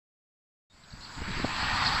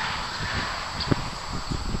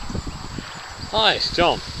Hi, it's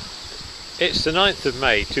John. It's the 9th of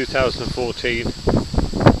May 2014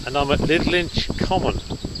 and I'm at Lydlinch Common.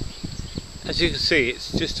 As you can see,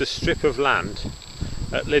 it's just a strip of land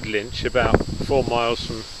at Lydlinch, about 4 miles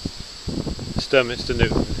from Sturminster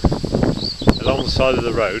Newton, along the side of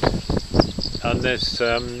the road. And there's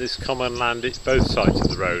this common land, it's both sides of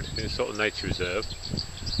the road, in a sort of nature reserve,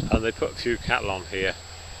 and they put a few cattle on here,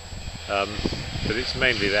 but it's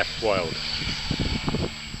mainly left wild.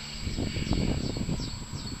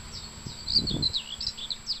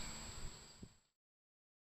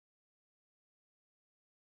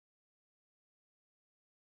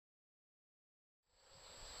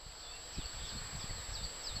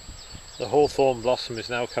 The hawthorn blossom is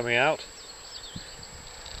now coming out.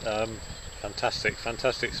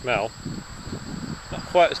 Fantastic smell. Not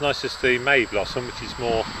quite as nice as the May blossom, which is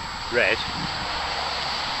more red,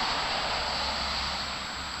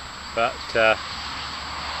 but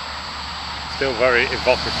still very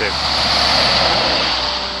evocative.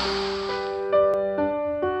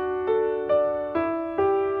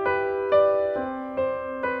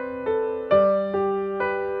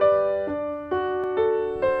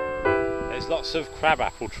 There's lots of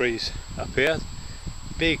crabapple trees up here,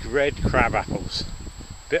 big red crab apples,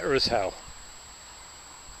 bitter as hell.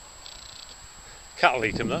 Cattle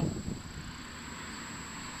eat them though.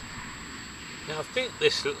 Now I think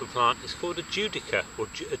this little plant is called Ajuga, or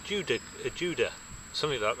Ajuga,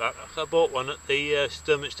 something like that. I bought one at the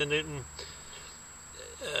Sturminster Newton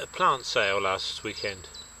plant sale last weekend,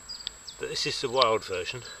 but this is the wild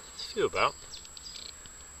version. There's a few about.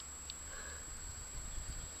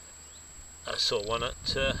 I saw one at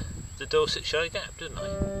the Dorset Gap, didn't I?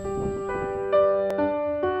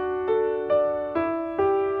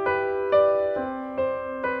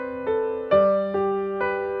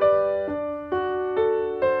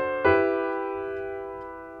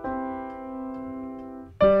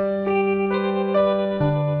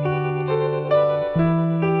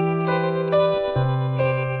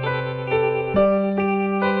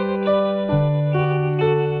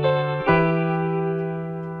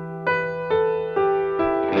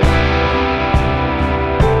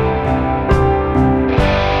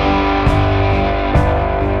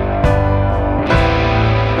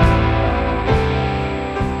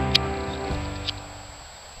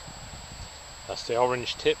 That's the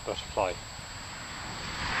orange tip butterfly.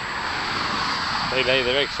 They lay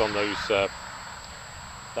their eggs on those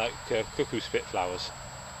like cuckoo spit flowers.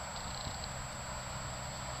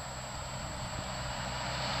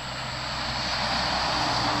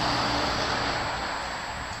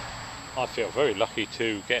 I feel very lucky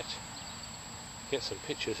to get some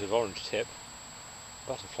pictures of orange tip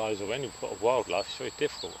butterflies or any sort of wildlife. It's very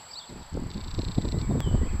difficult.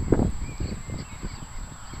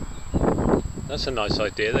 That's a nice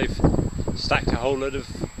idea. They've stacked a whole load of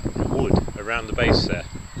wood around the base there.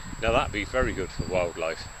 Now that'd be very good for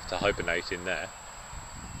wildlife to hibernate in there,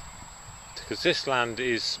 because this land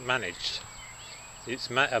is managed. It's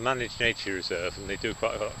a managed nature reserve, and they do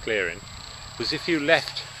quite a lot of clearing. Because if you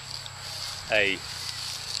left a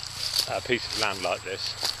piece of land like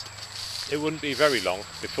this, it wouldn't be very long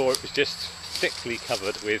before it was just thickly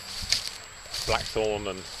covered with blackthorn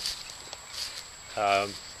and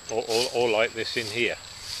or like this in here,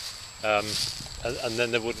 and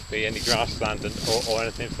then there wouldn't be any grassland or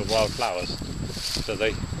anything for wildflowers. So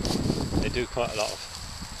they do quite a lot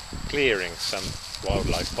of clearing. Some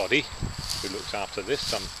wildlife body who looks after this,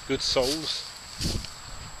 some good souls.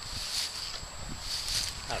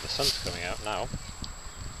 The sun's coming out now.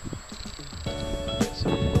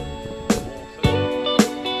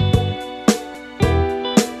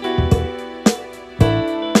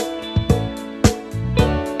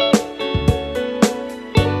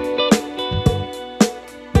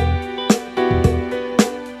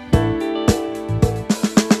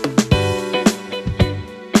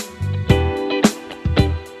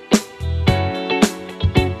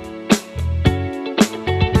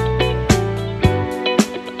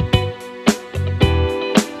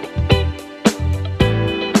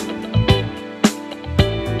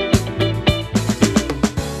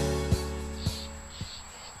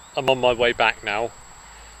 I'm on my way back now.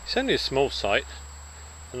 It's only a small site,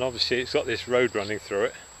 and obviously it's got this road running through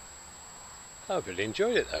it. I really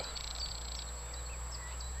enjoyed it though.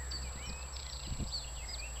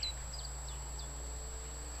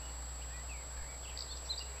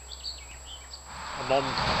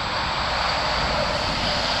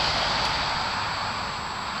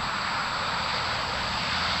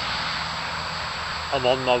 I'm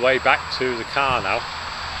on my way back to the car now.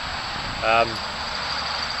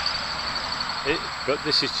 But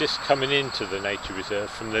this is just coming into the nature reserve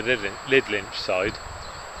from the Lydlinch side,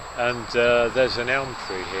 and there's an elm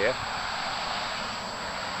tree here.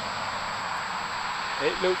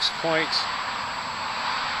 It looks quite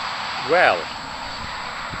well.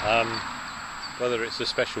 Whether it's a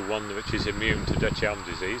special one which is immune to Dutch elm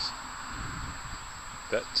disease,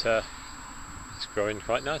 but it's growing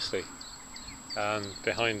quite nicely. And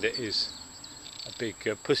behind it is a big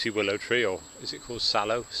pussy willow tree, or is it called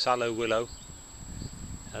sallow willow,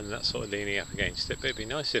 and that's sort of leaning up against it. But it'd be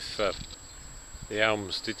nice if the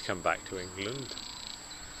elms did come back to England.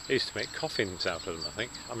 They used to make coffins out of them, I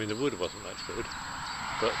think. I mean, the wood wasn't much good,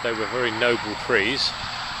 but they were very noble trees,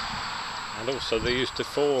 and also they used to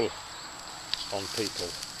fall on people.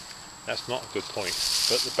 That's not a good point,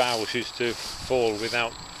 but the boughs used to fall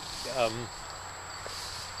without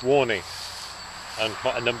warning, and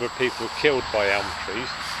quite a number of people were killed by elm trees.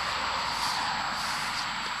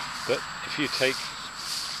 But if you take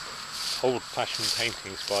old-fashioned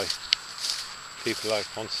paintings by people like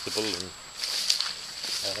Constable and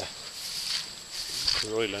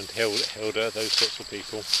Royland Hilda, those sorts of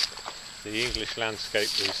people, the English landscape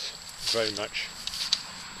was very much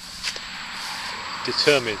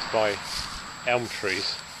determined by elm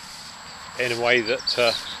trees in a way that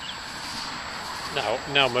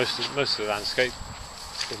now most of the landscape,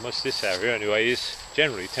 or most of this area anyway, is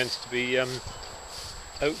generally tends to be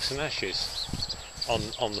oaks and ashes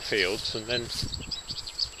on the fields, and then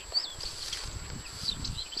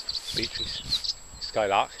beeches,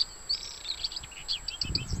 skylark.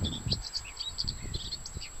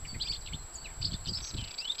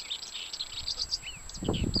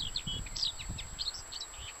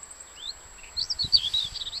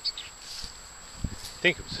 I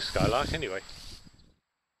think it was a skylark anyway.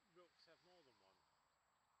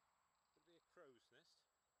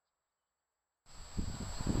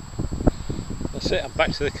 That's it, I'm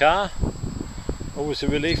back to the car. Always a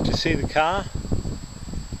relief to see the car.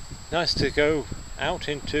 Nice to go out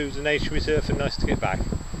into the nature reserve and nice to get back.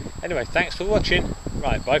 Anyway, thanks for watching.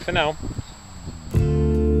 Right, bye for now.